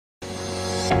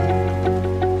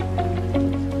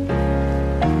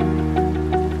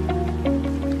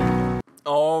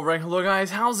Alright, hello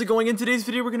guys, how's it going? In today's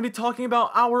video, we're going to be talking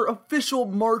about our official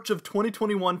March of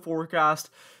 2021 forecast.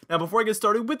 Now, before I get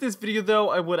started with this video though,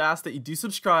 I would ask that you do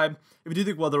subscribe if you do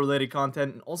think weather-related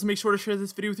content, and also make sure to share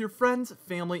this video with your friends,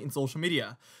 family, and social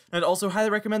media. And I'd also highly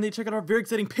recommend that you check out our very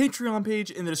exciting Patreon page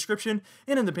in the description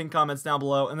and in the pinned comments down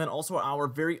below, and then also our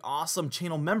very awesome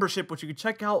channel membership, which you can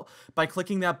check out by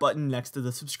clicking that button next to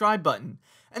the subscribe button.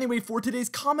 Anyway, for today's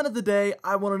comment of the day,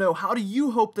 I want to know, how do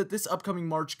you hope that this upcoming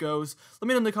March goes? Let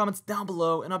me know in the comments down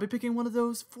below, and I'll be picking one of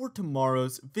those for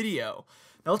tomorrow's video.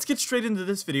 Now let's get straight into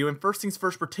this video, and first things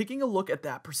first, we're taking a look at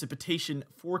that precipitation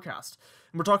forecast.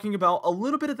 And we're talking about a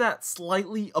little bit of that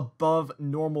slightly above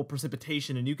normal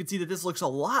precipitation, and you can see that this looks a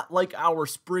lot like our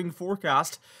spring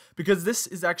forecast, because this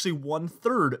is actually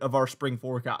 1/3 of our spring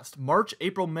forecast. March,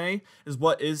 April, May is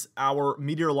what is our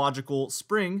meteorological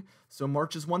spring, so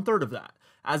March is 1/3 of that.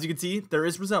 As you can see, there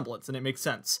is resemblance, and it makes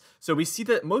sense. So we see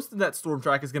that most of that storm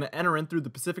track is going to enter in through the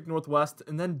Pacific Northwest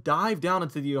and then dive down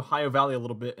into the Ohio Valley a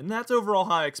little bit, and that's overall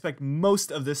how I expect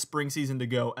most of this spring season to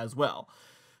go as well.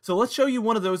 So let's show you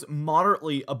one of those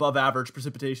moderately above average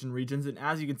precipitation regions, and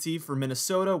as you can see, for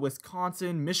Minnesota,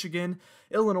 Wisconsin, Michigan,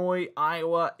 Illinois,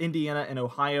 Iowa, Indiana, and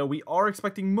Ohio, we are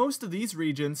expecting most of these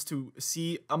regions to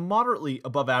see a moderately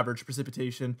above average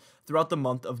precipitation throughout the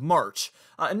month of March.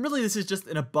 And really this is just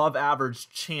an above average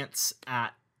chance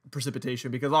at precipitation,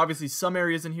 because obviously some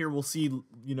areas in here will see,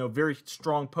 very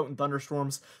strong potent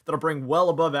thunderstorms that'll bring well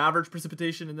above average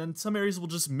precipitation, and then some areas will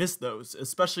just miss those,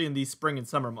 especially in these spring and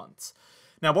summer months.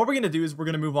 Now, what we're going to do is we're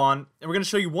going to move on, and we're going to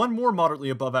show you one more moderately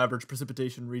above average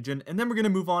precipitation region, and then we're going to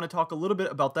move on and talk a little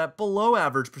bit about that below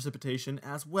average precipitation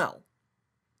as well.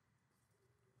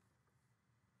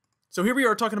 So here we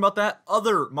are talking about that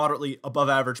other moderately above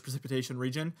average precipitation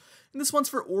region, and this one's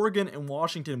for Oregon and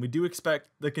Washington. We do expect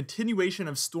the continuation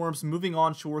of storms moving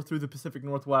onshore through the Pacific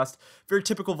Northwest, very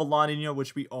typical of a La Nina,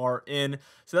 which we are in.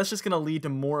 So that's just going to lead to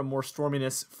more and more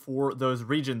storminess for those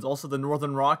regions. Also, the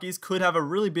northern Rockies could have a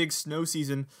really big snow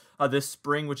season this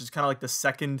spring, which is kind of like the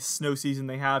second snow season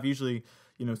they have. Usually,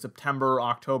 September,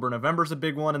 October, November is a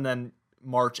big one, and then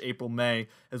March, April, May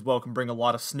as well can bring a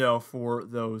lot of snow for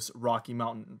those Rocky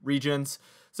Mountain regions.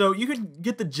 So you can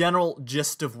get the general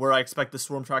gist of where I expect the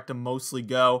storm track to mostly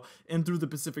go, in through the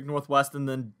Pacific Northwest and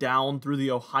then down through the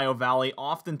Ohio Valley.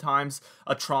 Oftentimes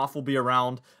a trough will be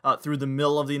around through the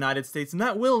middle of the United States, and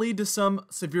that will lead to some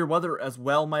severe weather as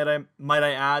well, might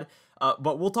I add.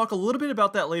 But we'll talk a little bit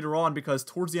about that later on, because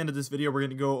towards the end of this video, we're going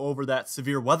to go over that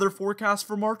severe weather forecast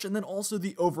for March, and then also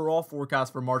the overall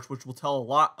forecast for March, which will tell a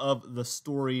lot of the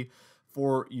story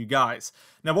for you guys.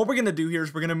 Now, what we're going to do here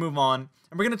is we're going to move on,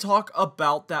 and we're going to talk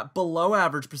about that below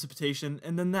average precipitation,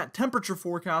 and then that temperature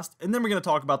forecast, and then we're going to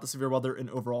talk about the severe weather and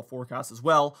overall forecast as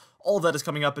well. All of that is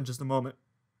coming up in just a moment.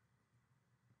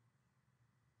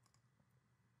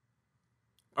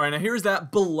 All right, now here's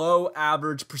that below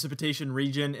average precipitation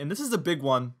region, and this is a big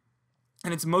one,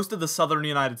 and it's most of the southern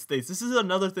United States. This is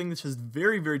another thing that's just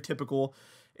very, very typical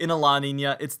in a La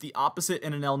Nina. It's the opposite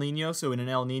in an El Nino. So in an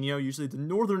El Nino, usually the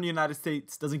northern United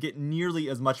States doesn't get nearly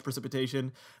as much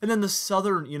precipitation, and then the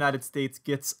southern United States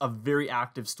gets a very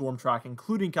active storm track,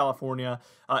 including California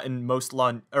and most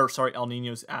El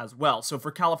Ninos as well. So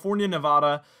for California,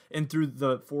 Nevada, and through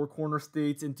the Four Corner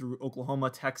states, and through Oklahoma,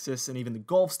 Texas, and even the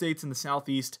Gulf states in the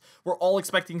southeast, we're all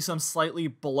expecting some slightly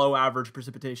below average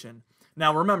precipitation.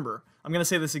 Now remember, I'm going to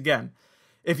say this again.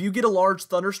 If you get a large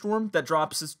thunderstorm that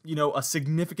drops, a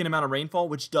significant amount of rainfall,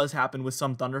 which does happen with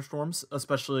some thunderstorms,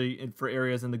 especially for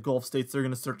areas in the Gulf states, they're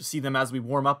going to start to see them as we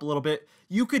warm up a little bit.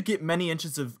 You could get many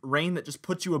inches of rain that just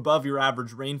puts you above your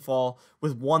average rainfall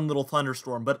with one little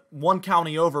thunderstorm, but one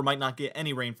county over might not get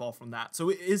any rainfall from that. So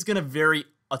it is going to vary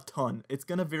a ton. It's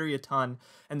going to vary a ton,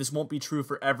 and this won't be true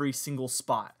for every single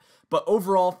spot. But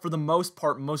overall, for the most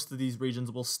part, most of these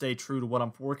regions will stay true to what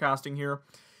I'm forecasting here.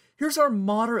 Here's our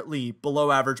moderately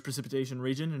below average precipitation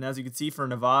region, and as you can see, for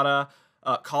Nevada,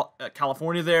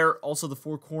 California there, also the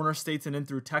Four Corner states, and in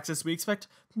through Texas, we expect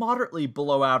moderately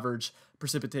below average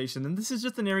precipitation. And this is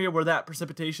just an area where that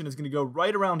precipitation is going to go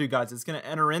right around you guys. It's going to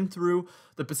enter in through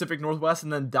the Pacific Northwest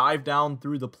and then dive down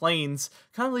through the plains,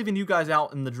 kind of leaving you guys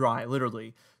out in the dry,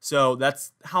 literally. So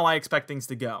that's how I expect things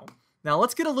to go. Now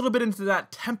let's get a little bit into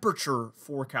that temperature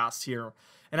forecast here.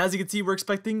 And as you can see, we're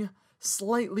expecting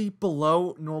slightly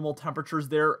below normal temperatures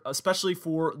there, especially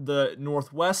for the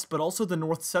northwest, but also the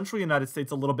north central United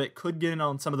States a little bit could get in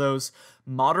on some of those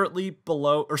slightly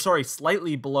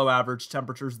below average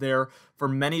temperatures there for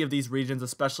many of these regions,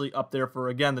 especially up there for,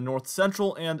 again, the north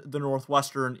central and the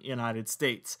northwestern United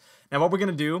States. Now, what we're going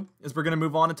to do is we're going to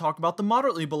move on and talk about the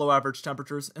moderately below average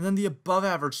temperatures and then the above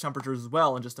average temperatures as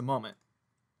well in just a moment.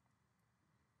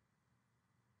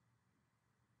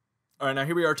 All right, now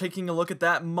here we are taking a look at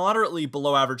that moderately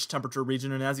below average temperature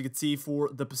region, and as you can see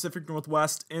for the Pacific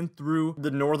Northwest and through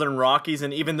the northern Rockies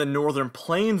and even the northern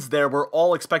plains there, we're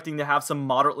all expecting to have some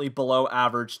moderately below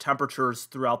average temperatures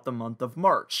throughout the month of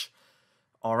March.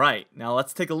 All right, now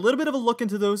let's take a little bit of a look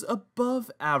into those above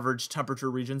average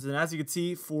temperature regions, and as you can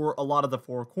see for a lot of the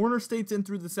Four Corner states and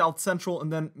through the South Central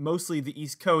and then mostly the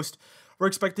East Coast, we're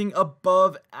expecting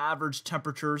above average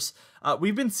temperatures.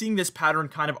 We've been seeing this pattern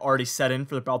kind of already set in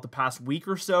for about the past week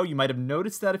or so. You might have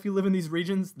noticed that if you live in these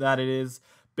regions that it has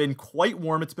been quite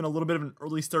warm. It's been a little bit of an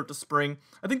early start to spring.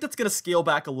 I think that's going to scale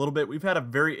back a little bit. We've had a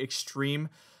very extreme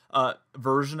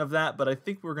version of that, but I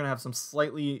think we're going to have some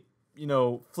slightly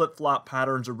flip-flop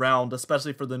patterns around,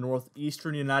 especially for the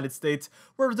northeastern United States,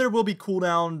 where there will be cool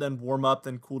down, then warm up,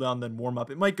 then cool down, then warm up.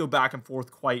 It might go back and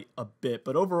forth quite a bit,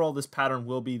 but overall this pattern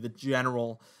will be the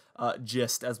general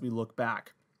gist as we look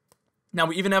back. Now,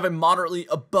 we even have a moderately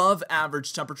above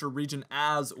average temperature region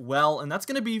as well, and that's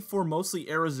going to be for mostly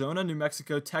Arizona, New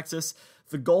Mexico, Texas,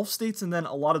 the Gulf states, and then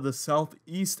a lot of the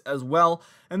southeast as well.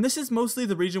 And this is mostly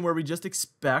the region where we just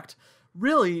expect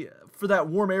really for that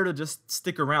warm air to just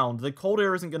stick around. The cold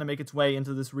air isn't going to make its way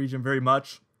into this region very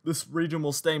much. This region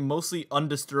will stay mostly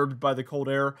undisturbed by the cold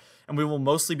air, and we will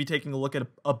mostly be taking a look at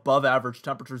above average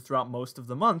temperatures throughout most of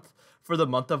the month for the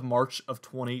month of March of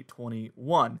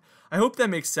 2021. I hope that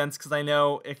makes sense, because I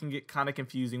know it can get kind of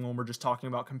confusing when we're just talking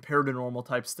about compared to normal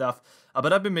type stuff,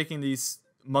 but I've been making these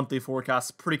monthly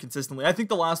forecasts pretty consistently. I think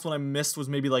the last one I missed was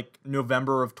maybe like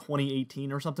November of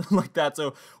 2018 or something like that,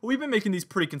 so we've been making these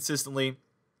pretty consistently.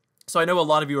 So I know a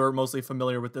lot of you are mostly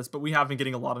familiar with this, but we have been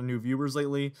getting a lot of new viewers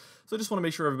lately, so I just want to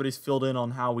make sure everybody's filled in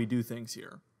on how we do things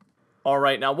here.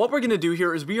 Alright, now what we're going to do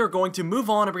here is we are going to move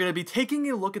on and we're going to be taking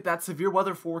a look at that severe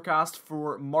weather forecast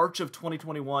for March of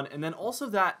 2021, and then also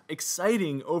that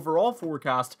exciting overall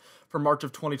forecast for March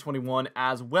of 2021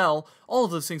 as well. All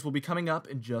of those things will be coming up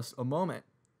in just a moment.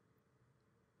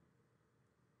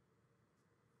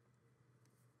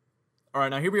 Alright,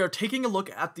 now here we are taking a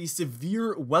look at the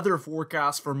severe weather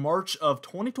forecast for March of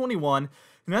 2021,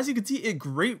 and as you can see, it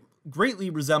greatly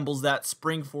resembles that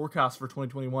spring forecast for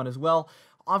 2021 as well.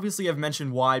 Obviously, I've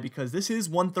mentioned why, because this is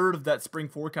 1/3 of that spring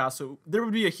forecast, so there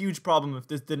would be a huge problem if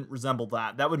this didn't resemble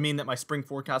that. That would mean that my spring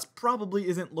forecast probably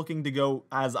isn't looking to go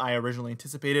as I originally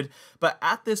anticipated, but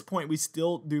at this point, we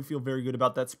still do feel very good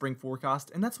about that spring forecast,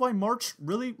 and that's why March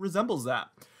really resembles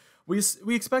that.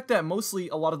 We expect that mostly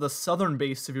a lot of the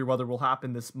southern-based severe weather will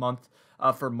happen this month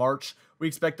for March. We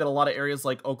expect that a lot of areas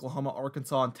like Oklahoma,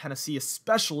 Arkansas, and Tennessee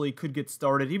especially could get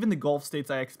started. Even the Gulf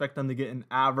states, I expect them to get an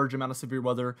average amount of severe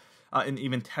weather, and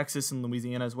even Texas and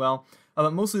Louisiana as well.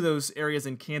 But mostly those areas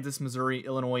in Kansas, Missouri,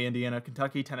 Illinois, Indiana,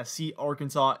 Kentucky, Tennessee,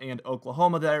 Arkansas, and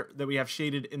Oklahoma that we have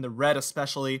shaded in the red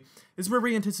especially is where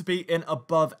we anticipate an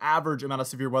above-average amount of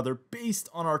severe weather based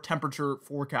on our temperature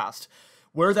forecast.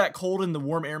 Where that cold and the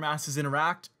warm air masses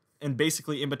interact, and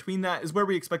basically in between that, is where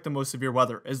we expect the most severe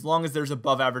weather, as long as there's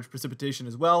above average precipitation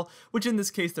as well, which in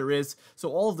this case there is, so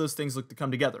all of those things look to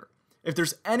come together. If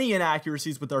there's any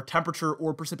inaccuracies with our temperature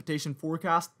or precipitation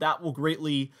forecast, that will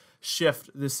greatly shift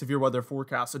this severe weather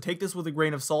forecast. So take this with a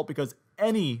grain of salt, because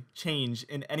any change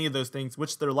in any of those things,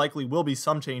 which there likely will be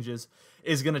some changes,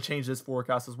 is going to change this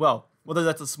forecast as well. Whether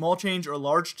that's a small change or a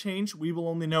large change, we will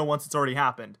only know once it's already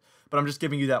happened. But I'm just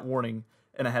giving you that warning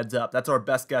and a heads up. That's our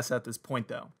best guess at this point,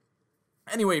 though.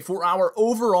 Anyway, for our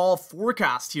overall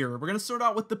forecast here, we're going to start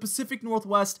out with the Pacific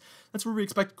Northwest. That's where we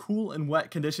expect cool and wet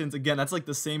conditions. Again, that's like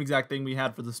the same exact thing we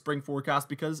had for the spring forecast,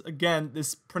 because, again,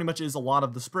 this pretty much is a lot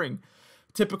of the spring.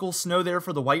 Typical snow there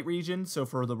for the white region, so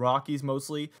for the Rockies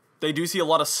mostly. They do see a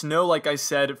lot of snow, like I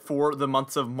said, for the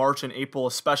months of March and April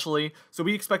especially, so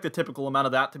we expect a typical amount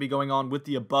of that to be going on with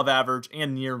the above average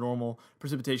and near normal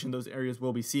precipitation those areas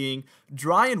will be seeing.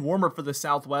 Dry and warmer for the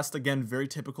southwest, again, very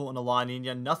typical in a La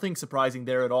Nina, nothing surprising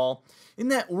there at all. In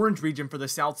that orange region for the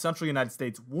south central United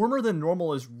States, warmer than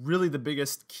normal is really the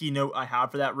biggest keynote I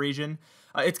have for that region.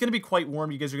 It's going to be quite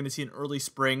warm. You guys are going to see an early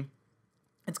spring.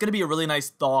 It's going to be a really nice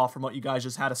thaw from what you guys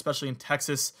just had, especially in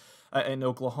Texas and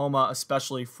Oklahoma,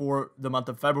 especially for the month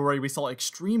of February. We saw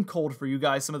extreme cold for you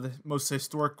guys, some of the most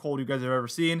historic cold you guys have ever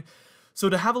seen. So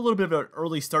to have a little bit of an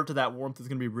early start to that warmth is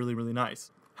going to be really, really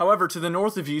nice. However, to the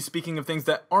north of you, speaking of things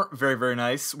that aren't very, very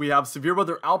nice, we have severe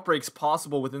weather outbreaks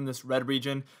possible within this red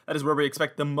region. That is where we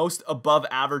expect the most above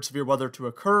average severe weather to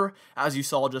occur, as you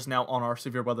saw just now on our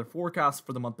severe weather forecast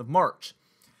for the month of March.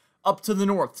 Up to the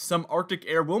north, some Arctic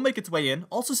air will make its way in,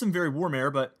 also some very warm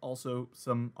air, but also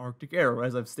some Arctic air,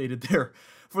 as I've stated there.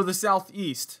 For the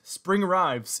southeast, spring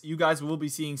arrives. You guys will be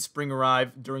seeing spring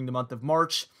arrive during the month of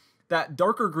March. That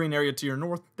darker green area to your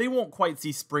north, they won't quite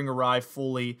see spring arrive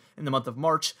fully in the month of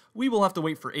March. We will have to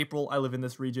wait for April. I live in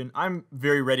this region. I'm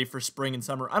very ready for spring and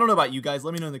summer. I don't know about you guys.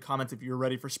 Let me know in the comments if you're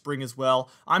ready for spring as well.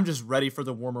 I'm just ready for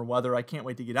the warmer weather. I can't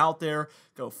wait to get out there,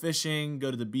 go fishing, go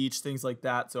to the beach, things like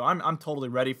that. So I'm totally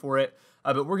ready for it.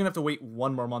 But we're going to have to wait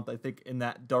one more month, I think, in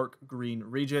that dark green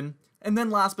region. And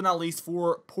then last but not least,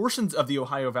 for portions of the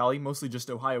Ohio Valley, mostly just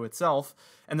Ohio itself,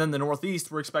 and then the Northeast,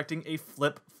 we're expecting a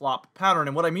flip-flop pattern.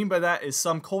 And what I mean by that is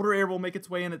some colder air will make its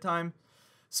way in at times,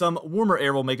 some warmer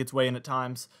air will make its way in at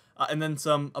times, and then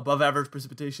some above-average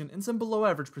precipitation and some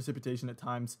below-average precipitation at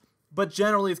times. But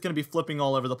generally, it's going to be flipping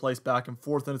all over the place back and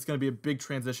forth, and it's going to be a big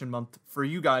transition month for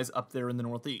you guys up there in the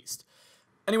Northeast.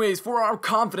 Anyways, for our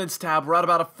confidence tab, we're at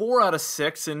about a 4 out of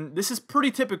 6, and this is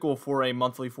pretty typical for a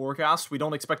monthly forecast. We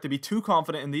don't expect to be too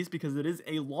confident in these because it is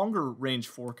a longer range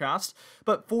forecast,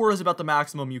 but 4 is about the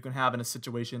maximum you can have in a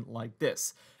situation like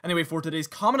this. Anyway, for today's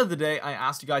comment of the day, I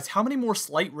asked you guys, how many more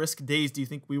slight risk days do you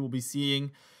think we will be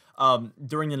seeing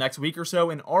during the next week or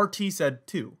so? And RT said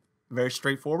 2. Very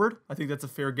straightforward. I think that's a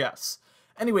fair guess.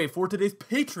 Anyway, for today's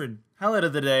patron highlight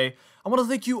of the day, I want to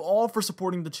thank you all for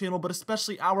supporting the channel, but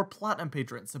especially our platinum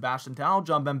patrons: Sebastian Tao,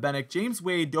 John Bembenek, James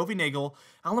Wade, Dovey Nagel,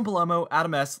 Alan Palermo,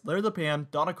 Adam S., Larry LePan,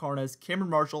 Donna Carnes, Cameron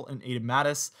Marshall, and Aiden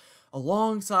Mattis,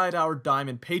 alongside our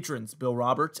diamond patrons: Bill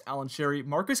Roberts, Alan Sherry,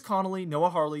 Marcus Connolly, Noah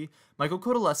Harley, Michael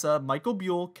Codalessa, Michael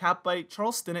Buell, Catbite,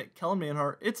 Charles Stinnett, Kellen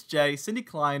Manhart, It's Jay, Cindy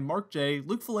Klein, Mark J.,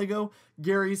 Luke Falago,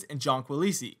 Gary's, and John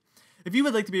Quilisi. If you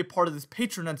would like to be a part of this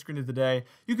Patreon end screen of the day,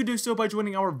 you can do so by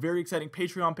joining our very exciting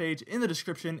Patreon page in the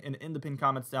description and in the pinned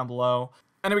comments down below.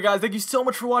 Anyway guys, thank you so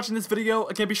much for watching this video.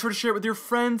 Again, be sure to share it with your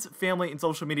friends, family, and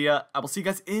social media. I will see you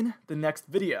guys in the next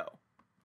video.